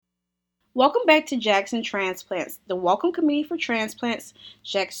Welcome back to Jackson Transplants, the welcome committee for transplants.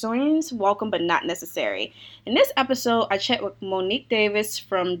 Jacksonians welcome but not necessary. In this episode, I chat with Monique Davis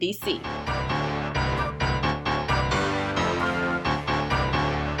from DC.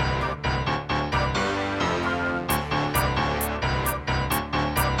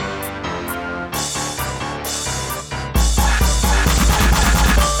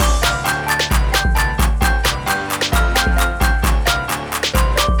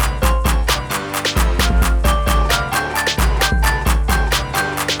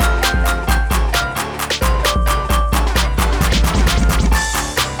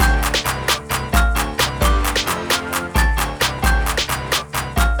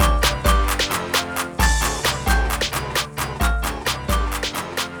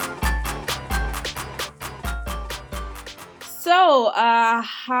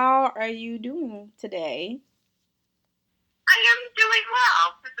 How are you doing today? I am doing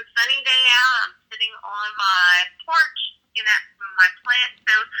well. It's a sunny day out. I'm sitting on my porch looking at my plants.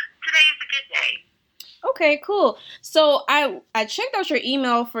 So today's a good day. Okay, cool. So I checked out your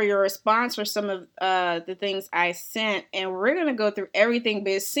email for your response for some of the things I sent, and we're gonna go through everything.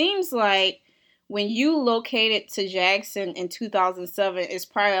 But it seems like when you located to Jackson in 2007, it's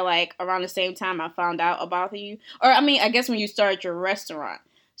probably like around the same time I found out about you. Or I mean, I guess when you started your restaurant.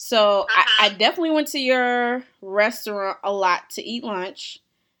 So I definitely went to your restaurant a lot to eat lunch.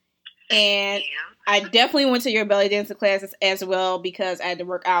 And I definitely went to your belly dancing classes as well because I had to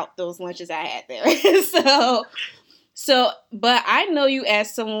work out those lunches I had there. But I know you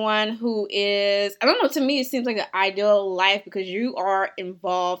as someone who is, I don't know, to me it seems like an ideal life because you are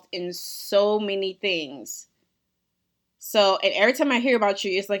involved in so many things. So, and every time I hear about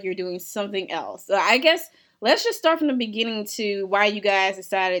you, it's like you're doing something else. So I guess let's just start from the beginning to why you guys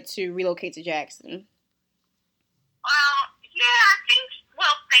decided to relocate to Jackson.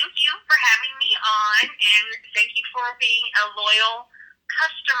 Well, thank you for having me on, and thank you for being a loyal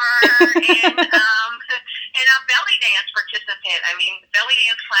customer and a belly dance participant. I mean, belly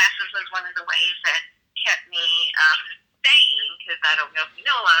dance classes was one of the ways that kept me staying, because I don't know if you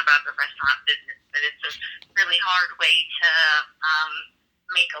know a lot about the restaurant business, but it's a really hard way to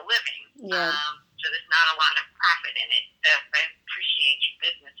make a living. Yeah. So there's not a lot of profit in it. So I appreciate your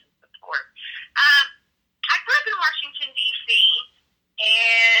business and support. I grew up in Washington, D.C.,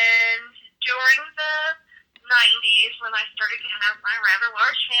 and during the 90s, when I started to have my rather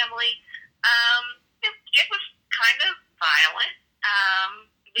large family, it was kind of violent.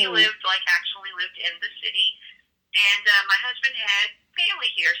 We actually lived in the city, and my husband had family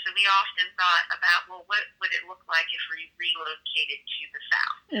here, so we often thought about, well, what would it look like if we relocated to the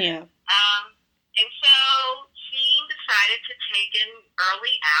South? Yeah. And so he decided to take an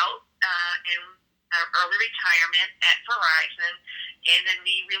early out in early retirement at Verizon, and then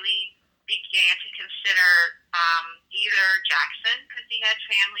we really began to consider either Jackson, because he had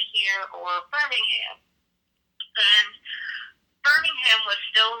family here, or Birmingham. And Birmingham was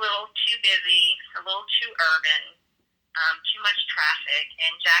still a little too busy, a little too urban, too much traffic,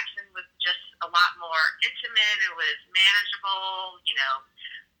 and Jackson was just a lot more intimate. It was manageable. You know,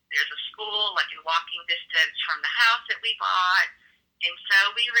 there's a school like in walking distance from the house that we bought, and so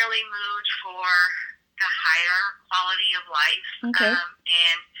we really moved for a higher quality of life. Okay.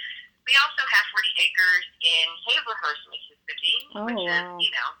 And we also have 40 acres in Hazelhurst, Mississippi, which is,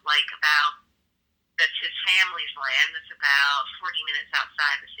 that's his family's land. That's about 40 minutes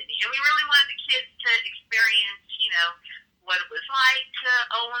outside the city. And we really wanted the kids to experience, what it was like to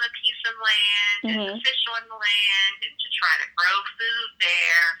own a piece of land and to fish on the land and to try to grow food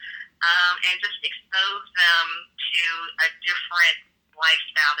there, and just expose them to a different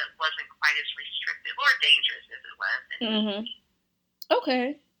lifestyle that wasn't quite as restrictive or dangerous as it was.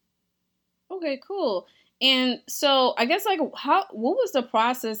 Okay, cool. And so I guess what was the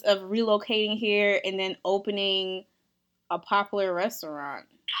process of relocating here and then opening a popular restaurant?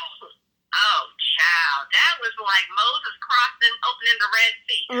 Oh, child, that was like Moses opening the Red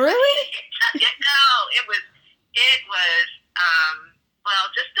Sea. Really? No, it was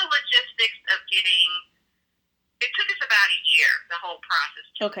just the logistics of getting. It took us about a year, the whole process.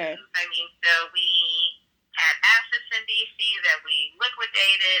 Okay. I mean, so we had assets in D.C. that we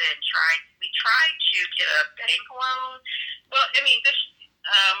liquidated and we tried to get a bank loan. Well, I mean,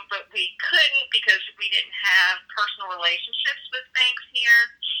 but we couldn't because we didn't have personal relationships with banks here.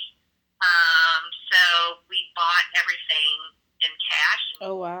 So we bought everything in cash.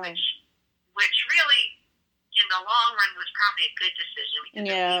 Oh, wow. Which really, in the long run, was probably a good decision, because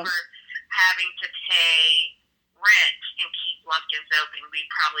if we were having to pay rent and keep Lumpkins open, we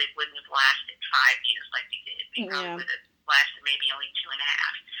probably wouldn't have lasted 5 years like we did. We probably would have lasted maybe only 2.5.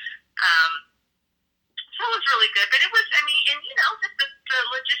 good. But it was, I mean, and the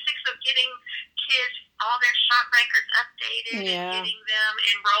logistics of getting kids all their shot records updated and getting them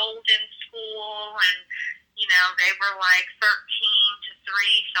enrolled in school, and they were like 13 to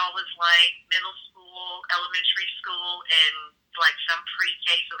 3, so it was like middle school, elementary school, and like some pre-K,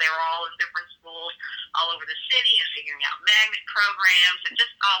 so they were all in different schools all over the city and figuring out magnet programs and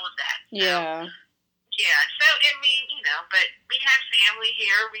just all of that. So, yeah, so I mean, but we had family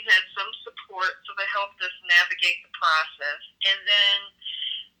here, we had some support, so they helped us navigate the process. And then,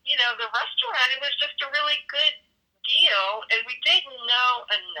 the restaurant, it was just a really good deal, and we didn't know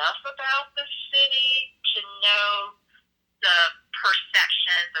enough about the city to know the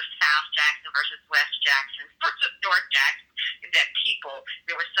perceptions of South Jackson versus West Jackson versus North Jackson, and that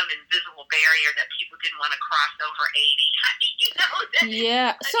there was some invisible barrier that people didn't want to cross over 80.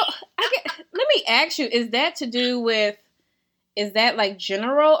 Yeah. So let me ask you, is that like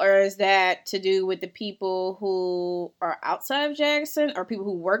general, or is that to do with the people who are outside of Jackson or people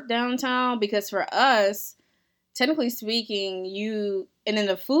who work downtown? Because for us, technically speaking, and then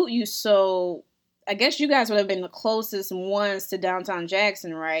the food you sold, I guess you guys would have been the closest ones to downtown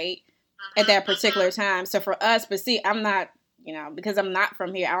Jackson, right? At that particular time. So for us, but see, I'm not, because I'm not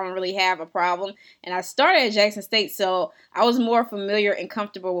from here, I don't really have a problem. And I started at Jackson State, so I was more familiar and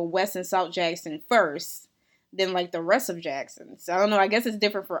comfortable with West and South Jackson first than like the rest of Jackson. So I don't know, I guess it's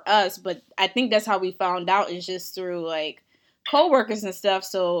different for us, but I think that's how we found out, is just through like coworkers and stuff.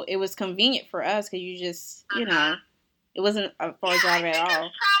 So it was convenient for us because you just, it wasn't a far drive at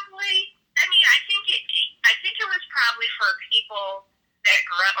all. I think it was probably for people that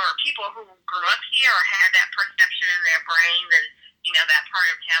grew up, or people who grew up here or had that perception in their brain that, that part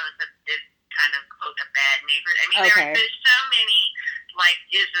of town is kind of, quote, a bad neighborhood. I mean, there's so many, like,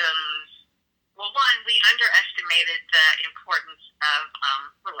 isms. Well, one, we underestimated the importance of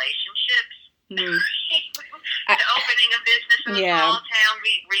relationships. The opening a business in a small town,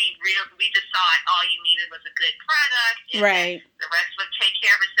 we just thought all you needed was a good product, and the rest would take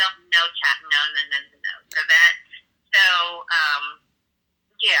care of itself. No.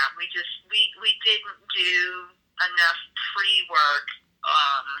 We didn't do enough pre-work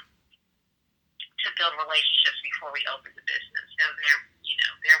to build relationships before we opened the business. So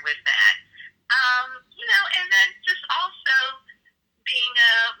there was that. And then just also being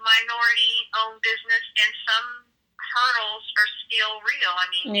a minority-owned business, and some hurdles are still real. I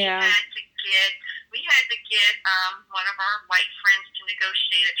mean, we had to get one of our white friends to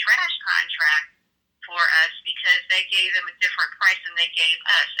negotiate a trash contract for us because they gave them a different price than they gave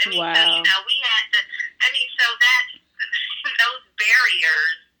us. I mean, so we had to. I mean, so that those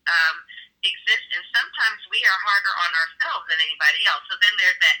barriers exist, and sometimes we are harder on ourselves than anybody else. So then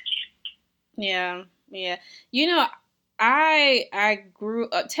there's that too. Yeah. I grew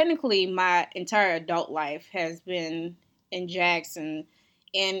up, technically my entire adult life has been in Jackson,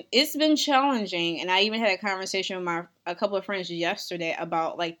 and it's been challenging. And I even had a conversation with a couple of friends yesterday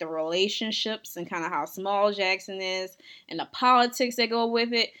about like the relationships and kind of how small Jackson is and the politics that go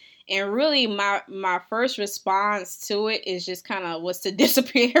with it. And really my first response to it is just kind of was to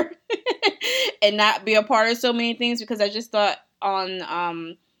disappear and not be a part of so many things, because I just thought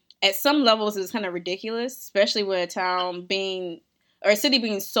at some levels, it's kind of ridiculous, especially with a city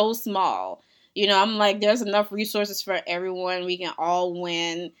being so small. I'm like, there's enough resources for everyone. We can all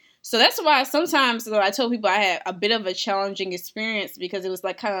win. So that's why sometimes I told people I had a bit of a challenging experience, because it was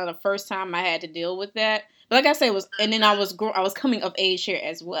like kind of the first time I had to deal with that. But like I said, and then I was coming of age here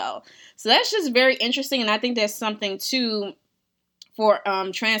as well. So that's just very interesting. And I think there's something too for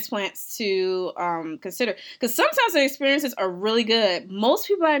transplants to consider, because sometimes the experiences are really good. Most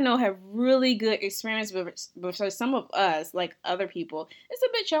people I know have really good experience, but for some of us, like other people, it's a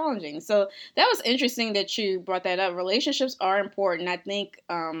bit challenging. So that was interesting that you brought that up. Relationships are important. I think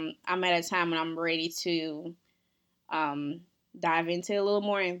I'm at a time when I'm ready to dive into it a little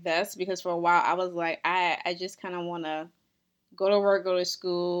more, invest, because for a while I was like, I just kind of want to go to work, go to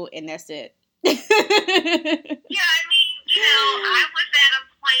school, and that's it. I was at a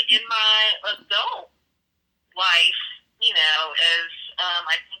point in my adult life, as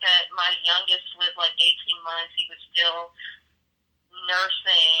I think that my youngest was like 18 months. He was still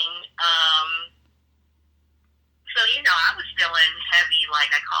nursing. So, I was still in heavy,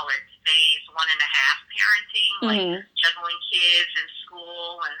 like I call it phase 1.5 parenting, like juggling kids and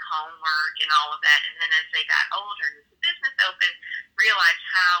school and homework and all of that. And then as they got older and the business opened, realized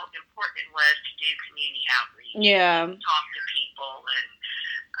how important it was to do community outreach. Talk to people and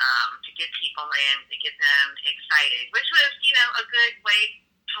to get people in, to get them excited, which was, a good way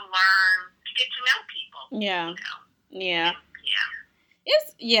to learn, to get to know people. Yeah.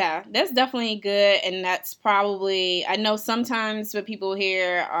 That's definitely good, and that's probably, I know sometimes when people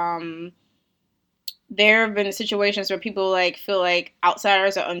hear, there have been situations where people like feel like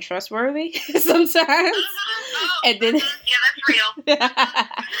outsiders are untrustworthy sometimes, Oh, and then yeah, that's real.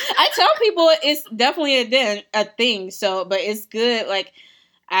 I tell people it's definitely a thing. So, but it's good. Like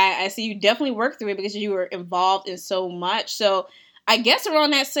I see you definitely work through it because you were involved in so much. So I guess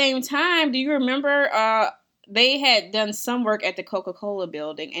around that same time, do you remember they had done some work at the Coca-Cola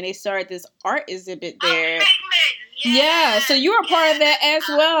building and they started this art exhibit there. Figment. Yeah, so you were part of that as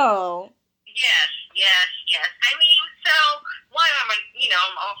well. Yes. I mean, so one, I'm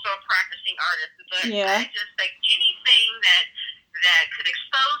also a practicing artist, but Yeah. I just like anything that could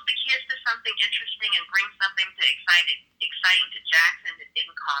expose the kids to something interesting and bring something exciting to Jackson that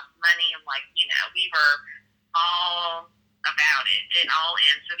didn't cost money, and we were all about it and all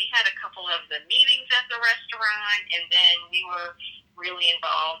in. So we had a couple of the meetings at the restaurant, and then we were really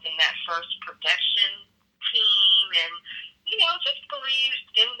involved in that first production team, and just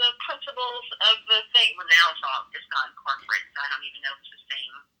believed in the principles of the thing. Well, now it's gone corporate, so I don't even know if it's the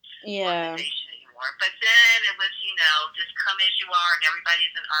same organization anymore. But then it was, just come as you are, and everybody's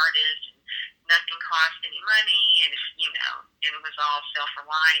an artist, and nothing cost any money, and and it was all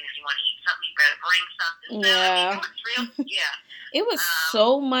self-reliant. If you want to eat something, you better bring something. So, Yeah. it was real, yeah. It was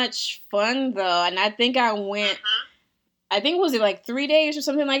so much fun, though, and I think I went, I think, was it like 3 days or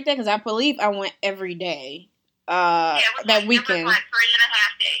something like that? Because I believe I went every day. That weekend. It was like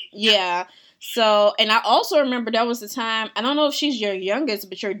 3.5 days. Yeah. So, and I also remember that was the time, I don't know if she's your youngest,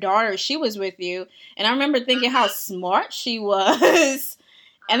 but your daughter, she was with you. And I remember thinking how smart she was.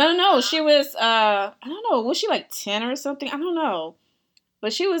 And I don't know, she was, I don't know, was she like 10 or something? I don't know.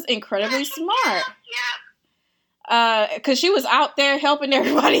 But she was incredibly smart. Yeah. Because she was out there helping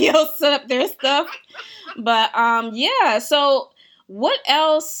everybody else set up their stuff. But, yeah. So, what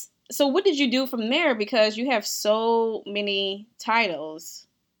else? So what did you do from there? Because you have so many titles.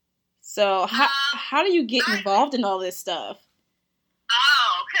 So how do you get involved in all this stuff?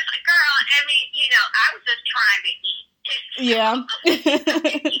 Oh, because, girl, I mean, I was just trying to eat. Yeah.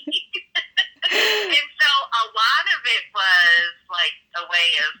 And so a lot of it was like a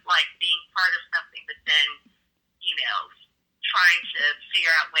way of like being part of something, but then, trying to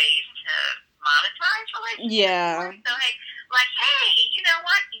figure out ways to monetize relationships. Yeah. So, hey, you know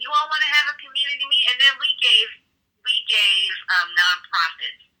what? You all want to have a community meet, and then we gave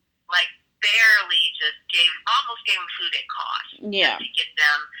nonprofits almost gave them food at cost. Yeah. To get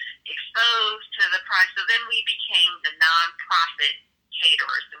them exposed to the price. So then we became the nonprofit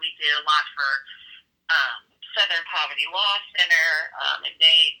caterers. So we did a lot for Southern Poverty Law Center, and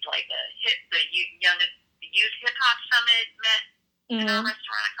they the youth hip hop summit met in our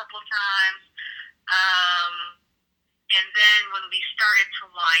restaurant a couple of times. And then when we started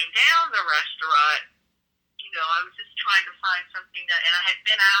to wind down the restaurant, I was just trying to find something and I had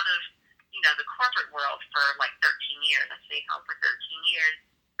been out of, the corporate world for like 13 years. I stayed home for 13 years,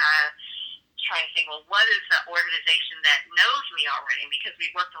 trying to think, well, what is the organization that knows me already? Because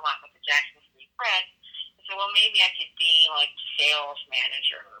we worked a lot with the Jackson Free Press. So, well, maybe I could be like sales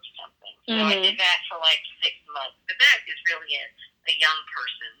manager or something. So I did that for like 6 months. But that is really a young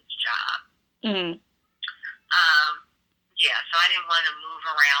person's job. Yeah, so I didn't want to move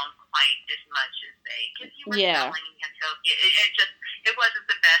around quite as much as because you were selling, and so it wasn't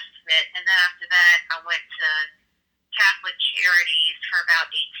the best fit. And then after that, I went to Catholic Charities for about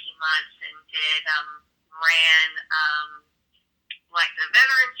 18 months and ran like the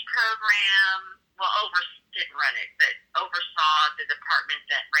veterans program. Well, didn't run it, but oversaw the department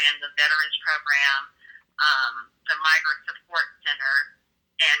that ran the veterans program, the Migrant Support Center,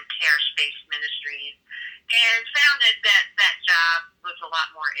 and parish-based ministries. And found that job was a lot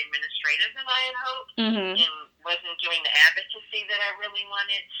more administrative than I had hoped, and wasn't doing the advocacy that I really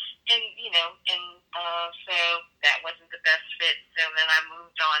wanted. And so that wasn't the best fit. So then I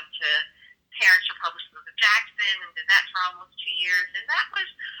moved on to Parents Republicans of Jackson and did that for almost 2 years, and that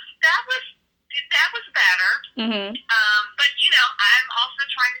was better. But I'm also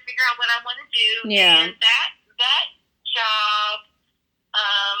trying to figure out what I want to do. Yeah. And that job.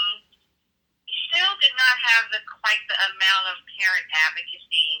 Still did not have quite the amount of parent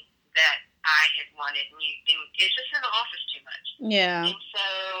advocacy that I had wanted. And it's just in the office too much. Yeah. And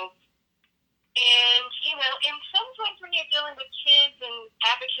so, and sometimes when you're dealing with kids and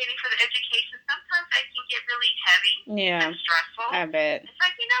advocating for the education, sometimes that can get really heavy and stressful. I bet. It's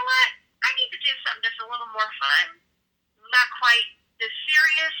like, you know what? I need to do something that's a little more fun, not quite as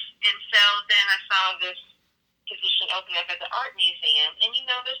serious. And so then I saw this position open up at the art museum, and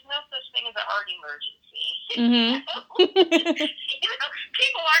there's no such thing as an art emergency. me. Mm-hmm.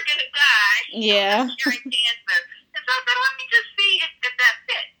 People are going to die. Yeah. Curing cancer. And so I said, let me just see if that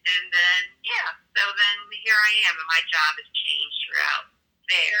fits. And then, so then here I am, and my job has changed throughout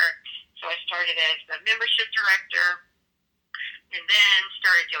there. So I started as the membership director, and then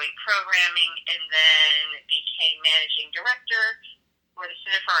started doing programming, and then became managing director for the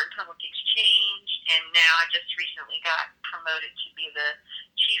Center for Art and Public Exchange, and now I just recently got promoted to be the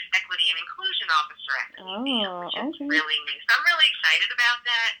Chief Equity and Inclusion Officer at the museum, which is really new. So I'm really excited about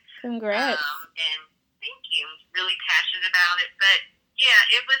that. Congrats. And thank you. I'm really passionate about it. But yeah,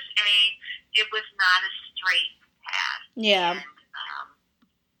 it was not a straight path. Yeah.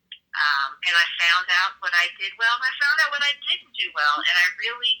 And I found out what I did well, and I found out what I didn't do well, and I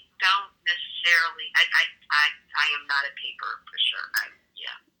really don't necessarily. I am not a paper pusher.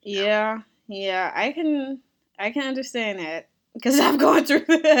 Yeah. I can understand that because I've gone through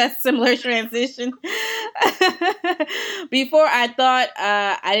a similar transition. Before, I thought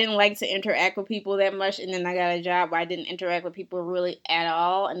I didn't like to interact with people that much, and then I got a job where I didn't interact with people really at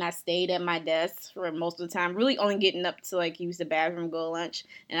all, and I stayed at my desk for most of the time, really only getting up to like use the bathroom, go to lunch,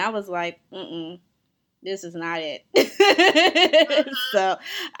 and I was like, this is not it. So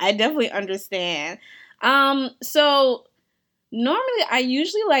I definitely understand. So normally I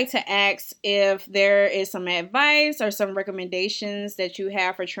usually like to ask if there is some advice or some recommendations that you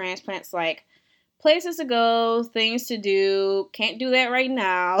have for transplants, like places to go, things to do. Can't do that right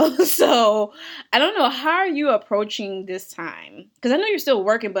now. So I don't know, how are you approaching this time? Because I know you're still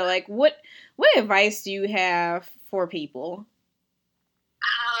working, but like what advice do you have for people?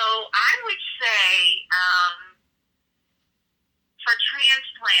 Oh, I would say for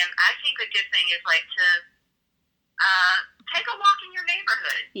transplant, I think a good thing is like to take a walk in your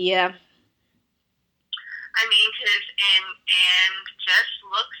neighborhood. Yeah. I mean, and just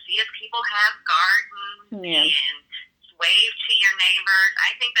look, see if people have gardens, and wave to your neighbors.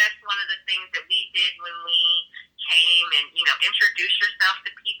 I think that's one of the things that we did when we came, and introduce yourself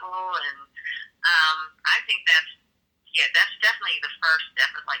to people, and I think that's definitely the first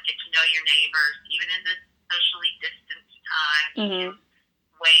step, is like get to know your neighbors, even in this socially distanced time. You can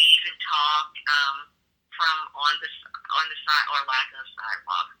wave and talk from on the side, or lack of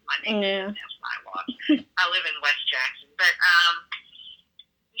sidewalk. My neighbors don't have sidewalks. I live in West Jackson, but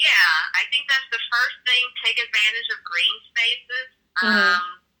I think that's the first thing. Take advantage of green spaces.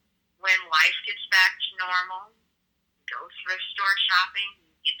 When life gets back to normal, go thrift store shopping.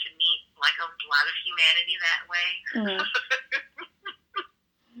 You get to meet like a lot of humanity that way.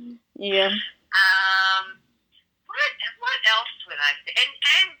 Yeah. What else would I say?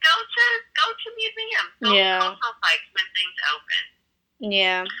 And go to museums. Go to cultural sites when things open.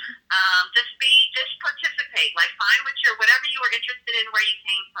 Yeah. Just participate. Like find whatever you were interested in, where you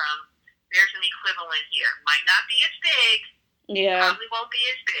came from. There's an equivalent here. Might not be as big. Yeah. Probably won't be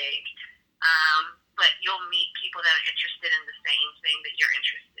as big. But you'll meet people that are interested in the same thing that you're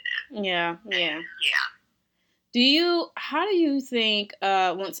interested in. Yeah. Yeah. How do you think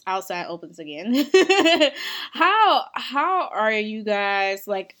once outside opens again, how are you guys,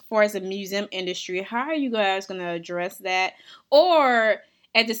 like, for as a museum industry, how are you guys going to address that? Or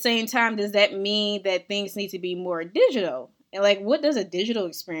at the same time, does that mean that things need to be more digital? And like, what does a digital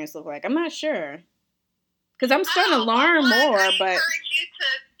experience look like? I'm not sure. Because I'm starting to learn more, I but encourage you to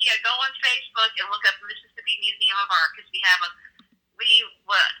go on Facebook and look up Mississippi Museum of Art, because we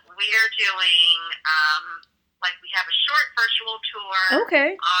are doing we have a short virtual tour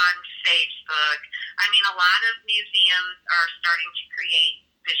on Facebook. I mean, a lot of museums are starting to create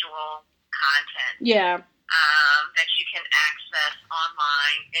visual content. Yeah. That you can access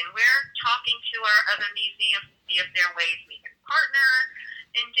online, and we're talking to our other museums to see if there are ways we can partner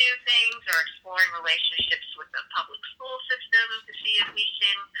and do things, or exploring relationships with the public school system to see if we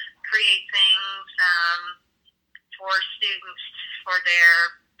can create things for students for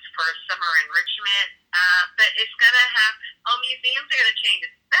summer enrichment. But it's going to have, museums are going to change,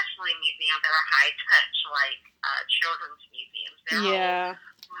 especially museums that are high touch, like children's museums. Their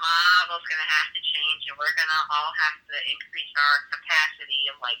model's going to have to change, and we're going to all have to increase our capacity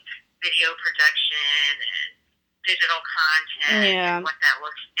of like video production and digital content, and what that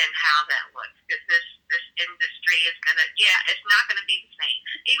looks and how that looks, because this industry is going to, it's not going to be the same.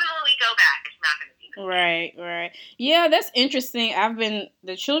 Even when we go back, it's not going to be the same. Right. Yeah, that's interesting.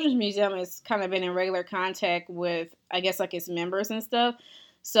 The Children's Museum has kind of been in regular contact with, I guess, like its members and stuff.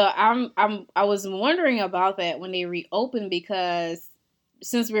 So I was wondering about that when they reopened, because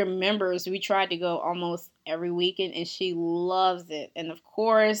since we're members, we tried to go almost every weekend, and she loves it. And of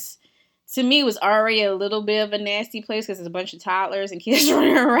course, to me, it was already a little bit of a nasty place because there's a bunch of toddlers and kids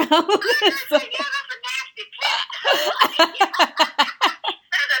running around. That's a nasty That's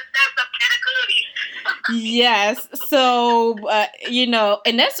a pit of cooties. Yes. So,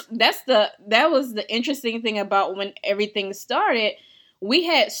 and that was the interesting thing about when everything started. We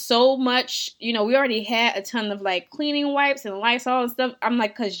had so much, we already had a ton of like cleaning wipes and Lysol and stuff. I'm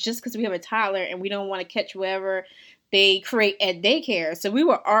like, because we have a toddler and we don't want to catch whatever they create at daycare. So we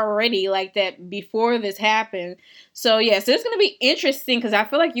were already like that before this happened. So yeah, so it's gonna be interesting because I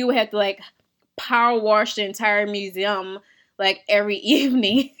feel like you would have to like power wash the entire museum like every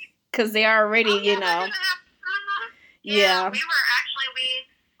evening because they already, Yeah, we were actually,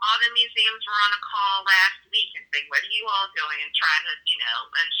 all the museums were on a call last week and saying, what are you all doing? And trying to,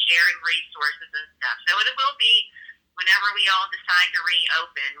 and sharing resources and stuff. So it will be, whenever we all decide to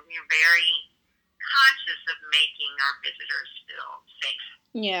reopen, we're very conscious of making our visitors feel safe.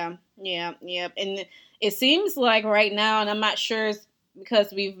 Yeah. And it seems like right now, and I'm not sure it's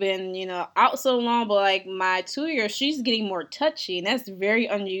because we've been, out so long, but like my 2-year, she's getting more touchy, and that's very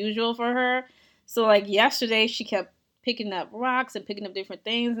unusual for her. So like yesterday, she kept picking up rocks and picking up different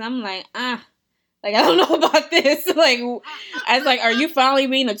things, and I'm like, like I don't know about this. Like I was like, are you finally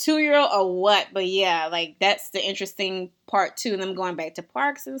being a 2-year-old or what? But yeah, like that's the interesting part too, and them going back to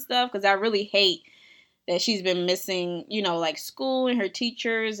parks and stuff because I really hate that she's been missing, like school and her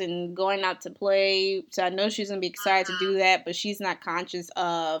teachers and going out to play. So I know she's going to be excited to do that, but she's not conscious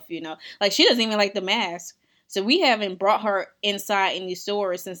of, like she doesn't even like the mask. So we haven't brought her inside any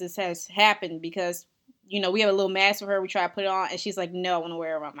stores since this has happened because, we have a little mask for her. We try to put it on and she's like, no, I want to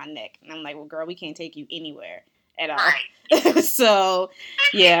wear it around my neck. And I'm like, well, girl, we can't take you anywhere at all. Right. So,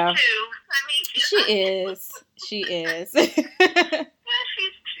 yeah. She is. She's two.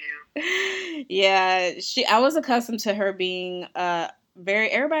 Yeah, I was accustomed to her being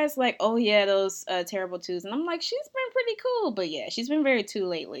everybody's like, oh yeah, those terrible twos, and I'm like, she's been pretty cool, but yeah, she's been very two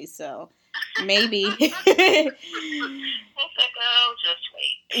lately, so maybe. It's like, oh, just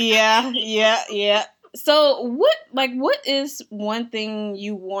wait. Yeah. So what is one thing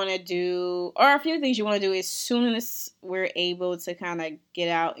you want to do, or a few things you want to do as soon as we're able to kind of get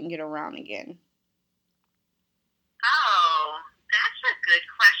out and get around again? Oh, that's a good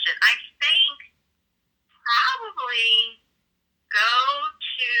question. I think probably go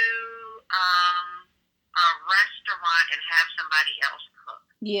to a restaurant and have somebody else cook.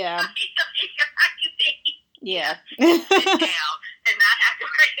 Yeah. Yeah. Sit down and not have to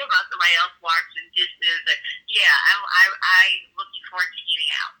worry about somebody else washing dishes. I'm looking forward to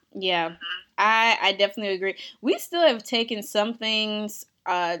eating out. Yeah. Mm-hmm. I definitely agree. We still have taken some things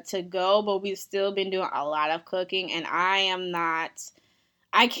to go, but we've still been doing a lot of cooking, and I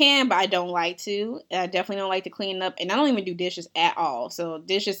can, but I don't like to. I definitely don't like to clean up, and I don't even do dishes at all. So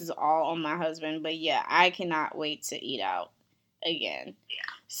dishes is all on my husband. But yeah, I cannot wait to eat out again. Yeah.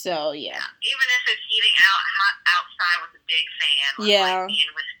 So yeah. Even if it's eating outside with a big fan, like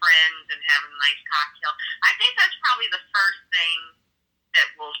being with friends and having a nice cocktail. I think that's probably the first thing that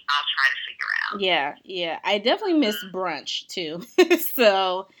I'll try to figure out. Yeah. I definitely miss brunch too.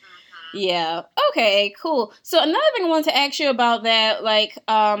 So. Yeah. Okay, cool. So another thing I wanted to ask you about that, like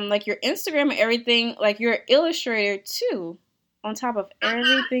your Instagram and everything, like you're an illustrator too, on top of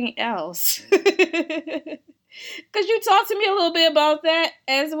everything else. Could you talk to me a little bit about that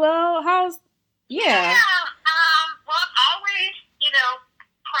as well? Yeah. Well, I've always,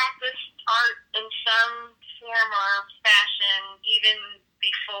 practiced art in some form or fashion, even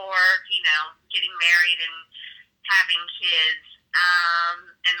before, getting married and having kids.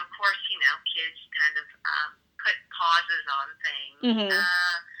 And of course, kids kind of put pauses on things. Mm-hmm.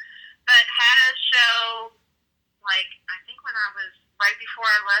 But had a show, like, I think when I was right before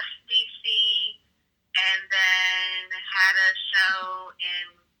I left DC, and then had a show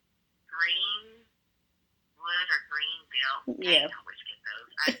in Greenwood or Greenville. Yeah. I always get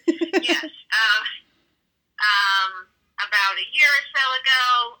those. Yes. About a year or so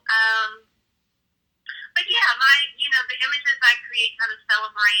ago. But yeah, the images I create kind of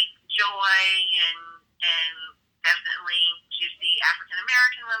celebrate joy and definitely juicy African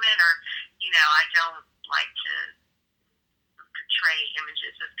American women, or I don't like to portray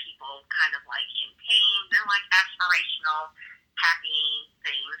images of people kind of like in pain. They're like aspirational, happy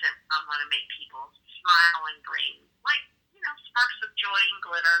things, and I want to make people smile and bring sparks of joy and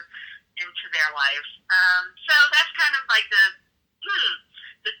glitter into their life. So that's kind of like the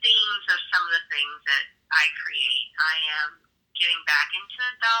themes of some of the things that I create. I am getting back into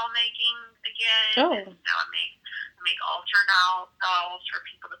doll making again. Oh. And so I make altar dolls for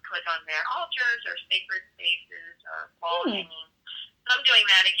people to put on their altars or sacred spaces or wall hanging. So I'm doing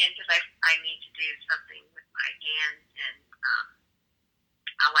that again because I need to do something with my hands, and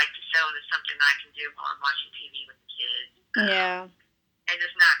I like to sew, and it's something I can do while I'm watching TV with the kids. Yeah. And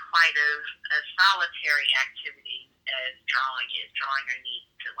it's not quite a solitary activity as drawing is. Drawing, I need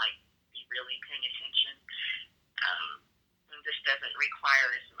to be really paying attention. And this doesn't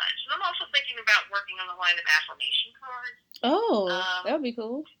require as much. And I'm also thinking about working on the line of affirmation cards. Oh, that would be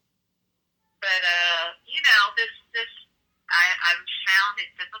cool. But I've found it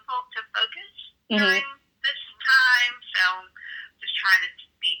difficult to focus during this time, so just trying to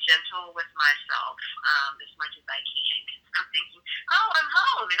be gentle with myself as much as I can. I'm thinking, I'm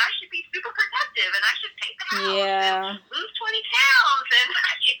home and I should be super productive and I should paint the house and lose 20 pounds and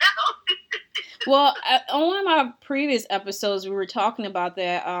Well, on one of my previous episodes, we were talking about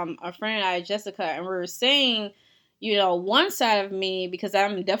that. A friend and I, Jessica, and we were saying, one side of me, because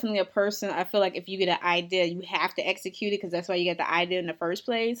I'm definitely a person, I feel like if you get an idea, you have to execute it because that's why you get the idea in the first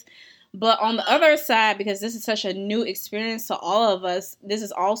place. But on the other side, because this is such a new experience to all of us, this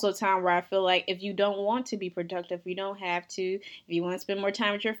is also a time where I feel like if you don't want to be productive, you don't have to. If you want to spend more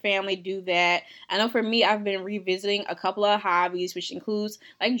time with your family, do that. I know for me, I've been revisiting a couple of hobbies, which includes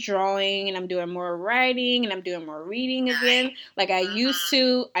drawing, and I'm doing more writing, and I'm doing more reading again, like I used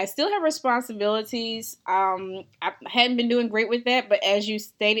to. I still have responsibilities. I hadn't been doing great with that, but as you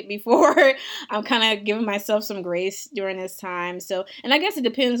stated before, I'm kind of giving myself some grace during this time. So, and I guess it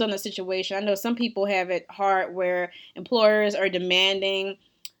depends on the situation. I know some people have it hard where employers are demanding,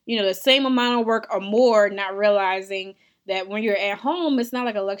 the same amount of work or more, not realizing that when you're at home, it's not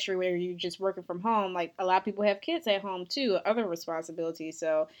like a luxury where you're just working from home. Like a lot of people have kids at home too, other responsibilities.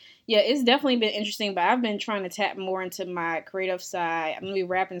 So yeah, it's definitely been interesting, but I've been trying to tap more into my creative side. I'm going to be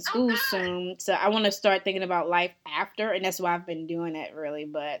wrapping school soon. So I want to start thinking about life after, and that's why I've been doing it really.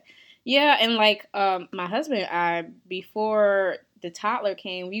 But yeah, and my husband and I, before the toddler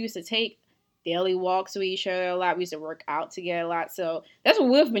came, we used to take daily walks with each other a lot. We used to work out together a lot. So that's what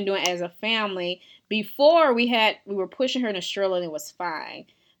we've been doing as a family. Before we were pushing her in a stroller and it was fine.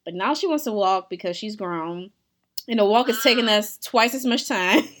 But now she wants to walk because she's grown. And the walk is taking us twice as much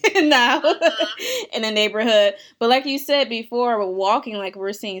time now in the neighborhood. But like you said before, we're walking,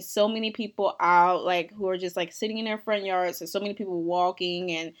 we're seeing so many people out, who are just sitting in their front yards. And so many people walking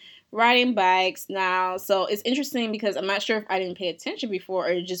and riding bikes now. So it's interesting because I'm not sure if I didn't pay attention before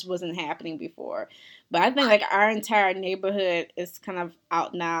or it just wasn't happening before. But I think our entire neighborhood is kind of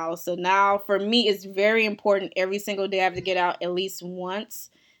out now. So now for me, it's very important every single day I have to get out at least once.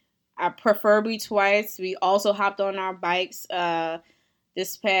 Preferably twice. We also hopped on our bikes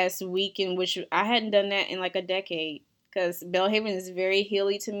this past weekend, which I hadn't done that in a decade because Belhaven is very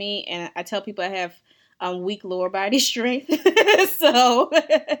hilly to me. And I tell people I have weak lower body strength. so,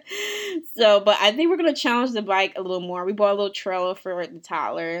 but I think we're going to challenge the bike a little more. We bought a little trailer for the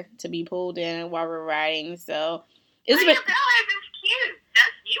toddler to be pulled in while we're riding. So it's been cute.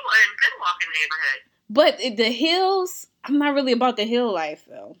 You are in a good walking neighborhood. But the hills, I'm not really about the hill life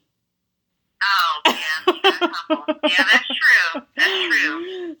though. Oh, yeah, that's true. That's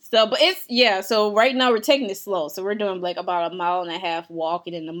true. So, but so right now we're taking it slow. So we're doing about 1.5 miles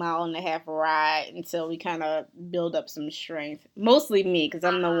walking and 1.5 miles ride until we kind of build up some strength. Mostly me, because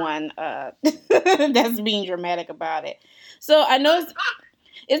I'm the one that's being dramatic about it. So I know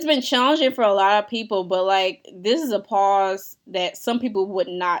it's been challenging for a lot of people, but this is a pause that some people would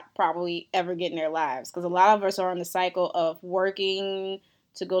not probably ever get in their lives. Because a lot of us are on the cycle of working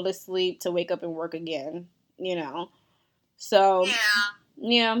to go to sleep, to wake up and work again, So,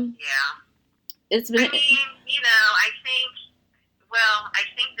 yeah. It's been... I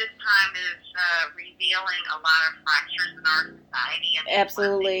think this time is revealing a lot of fractures in our society. And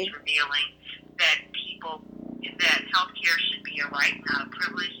absolutely. It's revealing that healthcare should be a right, not a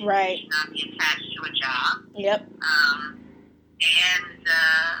privilege. Right. It should not be attached to a job. Yep. And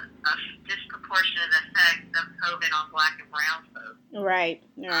a disproportionate effect of COVID on Black and brown folks. Right.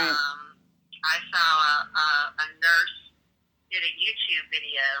 I saw a nurse did a YouTube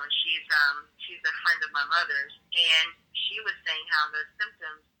video, and she's a friend of my mother's, and she was saying how the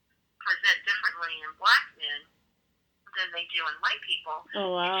symptoms present differently in Black men than they do in white people.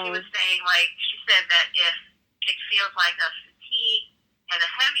 Oh, wow. And she was saying, she said that if it feels like a fatigue and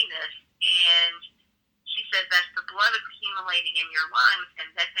a heaviness, and she said that's the blood accumulating in your lungs, and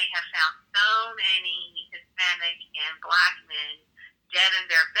that they have found so many Hispanic and Black men dead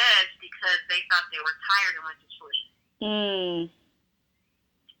in their beds because they thought they were tired and went to sleep. And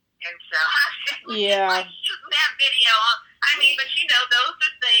so, yeah. Shooting that video, but those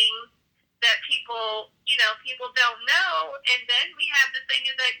are things that people don't know. And then we have the thing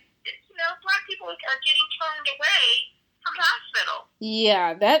is that, Black people are getting turned away from the hospital.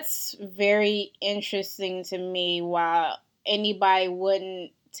 Yeah, that's very interesting to me. While anybody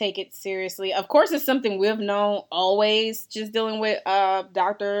wouldn't take it seriously. Of course, it's something we've known always, just dealing with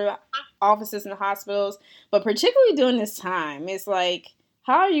doctor offices and hospitals, but particularly during this time, it's like,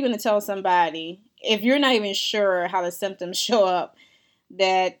 how are you going to tell somebody if you're not even sure how the symptoms show up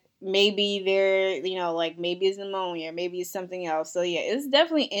that maybe they're, like maybe it's pneumonia, maybe it's something else. So yeah, it's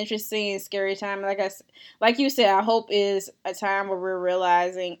definitely interesting and scary time. Like you said, I hope is a time where we're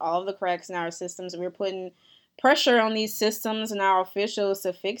realizing all of the cracks in our systems and we're putting pressure on these systems and our officials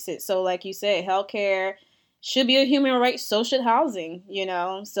to fix it. So like you said, healthcare should be a human right. So should housing,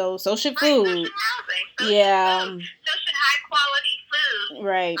 so should food. So should housing. Yeah. Food. So should high quality food.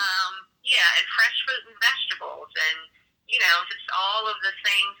 Right. And fresh fruit and vegetables and, just all of the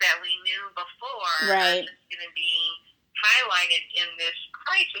things that we knew before right. are just going to be highlighted in this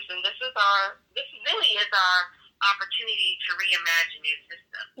crisis. And this really is our opportunity to reimagine new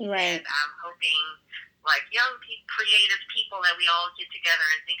systems. Right. And I'm hoping, like young creative people, that we all get together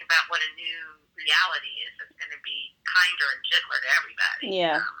and think about what a new reality is that's going to be kinder and gentler to everybody.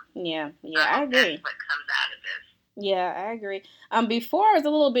 I agree. That's what comes out of this. Yeah, I agree. Before I was a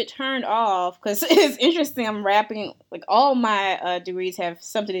little bit turned off because it's interesting. I'm wrapping, like, all my degrees have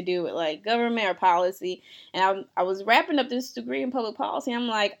something to do with like government or policy, and I was wrapping up this degree in public policy. I'm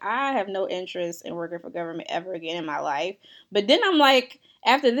like, I have no interest in working for government ever again in my life. But then I'm like,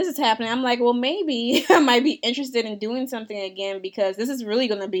 after this is happening, I'm like, well, maybe I might be interested in doing something again because this is really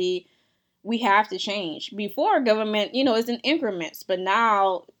going to be. We have to change. Before, government, it's in increments. But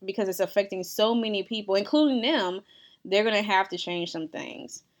now, because it's affecting so many people, including them, they're going to have to change some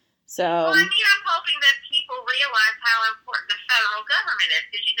things. So, well, I'm hoping that people realize how important the federal government is.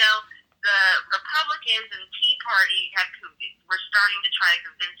 Because, the Republicans and Tea Party were starting to try to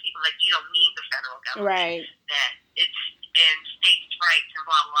convince people that you don't need the federal government. Right. That it's and states' rights and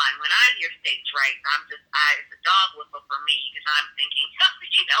blah, blah, blah. And when I hear states' rights, it's a dog whistle for me because I'm thinking,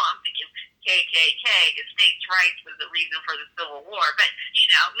 KKK, because states' rights was the reason for the Civil War. But,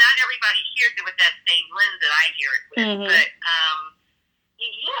 not everybody hears it with that same lens that I hear it with. Mm-hmm. But,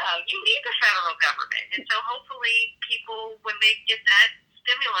 you need the federal government. And so hopefully people, when they get that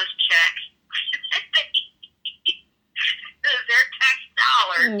stimulus check, their tax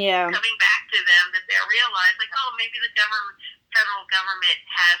dollars coming back to them, that they'll realize, like, oh, maybe the federal government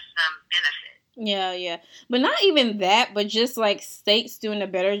has some benefit. Yeah. But not even that, but just like states doing a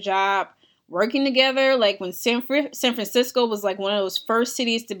better job working together. Like when San Francisco was like one of those first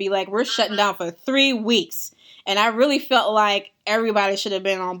cities to be like, we're shutting down for 3 weeks. And I really felt like everybody should have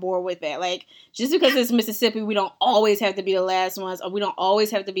been on board with that. Like, just because it's Mississippi, we don't always have to be the last ones, or we don't always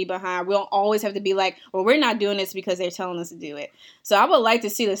have to be behind. We don't always have to be like, well, we're not doing this because they're telling us to do it. So I would like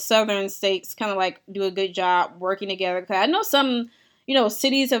to see the southern states kind of like do a good job working together. Because I know some,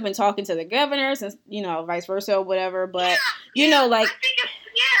 cities have been talking to the governors and, vice versa or whatever. But, like... I think I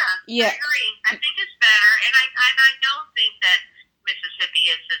agree. I think it's better. And I don't think that Mississippi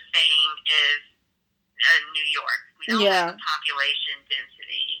is the same as New York. We don't have the population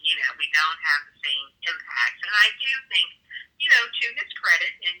density. We don't have the same impacts. And I do think, to his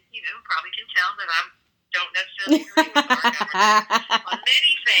credit, and, probably can tell that I don't necessarily agree with our government on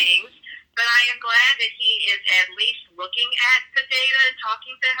many things, but I am glad that he is at least looking at the data and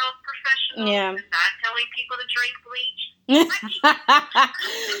talking to health professionals and not telling people to drink bleach.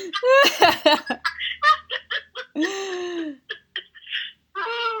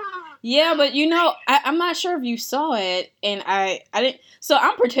 Yeah, but I'm not sure if you saw it, and I didn't. So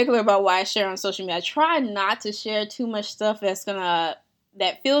I'm particular about what I share on social media. I try not to share too much stuff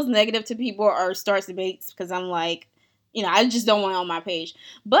that feels negative to people or starts debates because I'm like, I just don't want it on my page.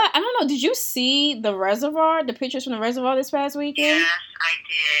 But I don't know. Did you see the pictures from the reservoir this past weekend? Yes, I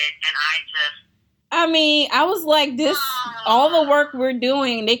did, and I was like, all the work we're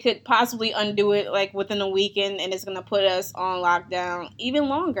doing, they could possibly undo it like within a weekend, and it's going to put us on lockdown even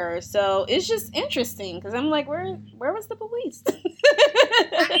longer. So it's just interesting because I'm like, where was the police? It's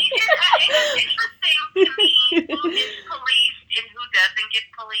interesting to me who gets policed and who doesn't get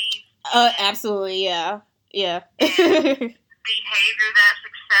policed. Absolutely, yeah. Behavior that's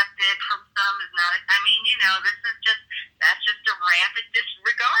accepted from some is not. That's just a rampant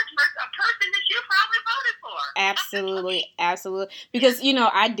disregard for a person that you probably voted for. Absolutely. Because,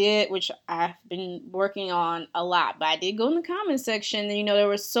 I did, which I've been working on a lot, but I did go in the comments section and, there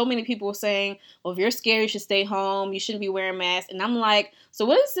were so many people saying, well, if you're scared, you should stay home. You shouldn't be wearing masks. And I'm like, so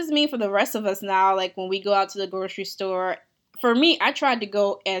what does this mean for the rest of us now? Like when we go out to the grocery store, for me, I try to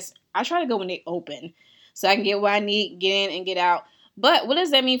go when they open so I can get what I need, get in and get out. But what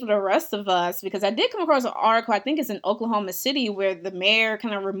does that mean for the rest of us? Because I did come across an article, I think it's in Oklahoma City, where the mayor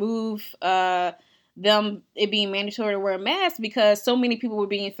kind of removed the them it being mandatory to wear a mask because so many people were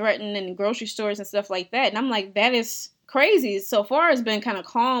being threatened in grocery stores and stuff like that. And I'm like, that is crazy. So far, it's been kind of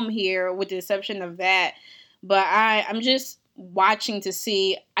calm here with the exception of that. But I'm just watching to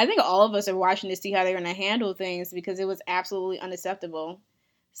see. I think all of us are watching to see how they're going to handle things because it was absolutely unacceptable.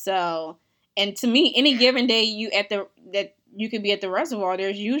 So, and to me, any given day you could be at the reservoir,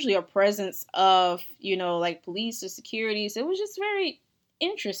 there's usually a presence of, like police or security. So it was just very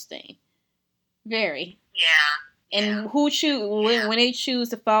interesting. Very. Yeah. And who choose when they choose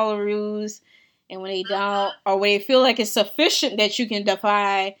to follow rules and when they don't, or when they feel like it's sufficient that you can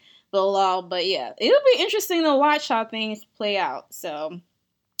defy the law. But yeah, it'll be interesting to watch how things play out. So,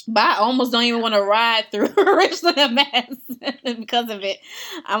 but I almost don't even want to ride through Richland and Mass because of it.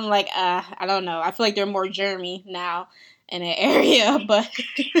 I'm like, I don't know. I feel like they're more germy now in that area, but yeah,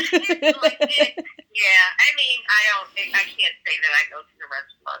 I mean, I can't say that I go to the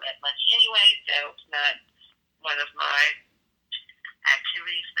reservoir that much anyway, so it's not one of my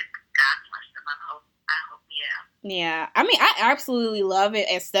activities, but God bless them. I hope, yeah. Yeah, I mean, I absolutely love it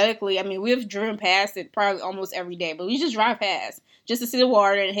aesthetically. I mean, we've driven past it probably almost every day, but we just drive past just to see the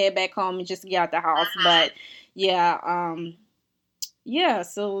water and head back home and just to get out the house. But yeah,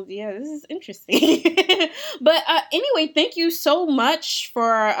 so yeah, this is interesting. But anyway, thank you so much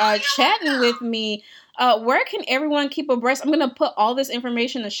for chatting with me. Where can everyone keep abreast? I'm going to put all this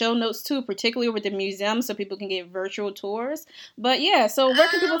information in the show notes too, particularly with the museum so people can get virtual tours. But yeah, so where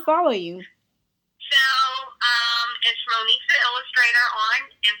can people follow you? So, it's Monique the Illustrator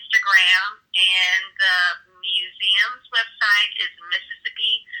on Instagram, and the museum's website is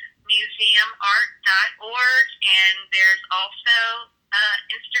MississippiMuseumArt.org, and there's also an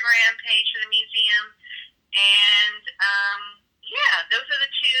Instagram page for the museum, and yeah, those are the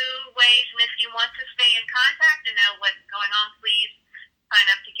two ways. And if you want to stay in contact and know what's going on, please sign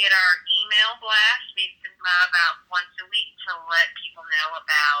up to get our email blast. We send them out about once a week to let people know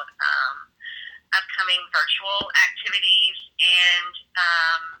about upcoming virtual activities. And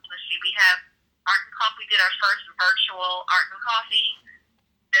let's see, we have Art and Coffee. We did our first virtual Art and Coffee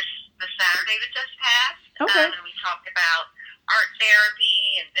the Saturday that just passed. Okay. And we talked about art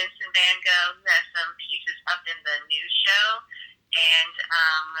therapy, and Vincent Van Gogh has some pieces up in the news show. And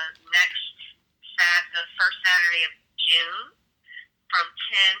the first Saturday of June, from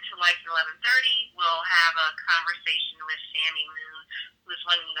 10 to like 11:30, we'll have a conversation with Sammy Moon, who's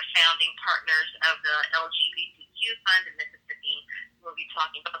one of the founding partners of the LGBTQ Fund in Mississippi. We'll be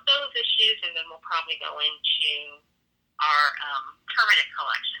talking about those issues, and then we'll probably go into our permanent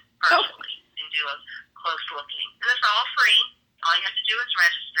collection virtually and do a close looking. And it's all free. All you have to do is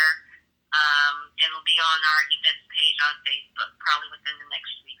register, and it'll be on our events page on Facebook probably within the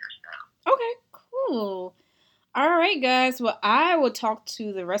next week or so. Okay, cool. All right, guys. Well, I will talk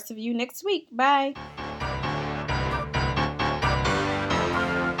to the rest of you next week. Bye.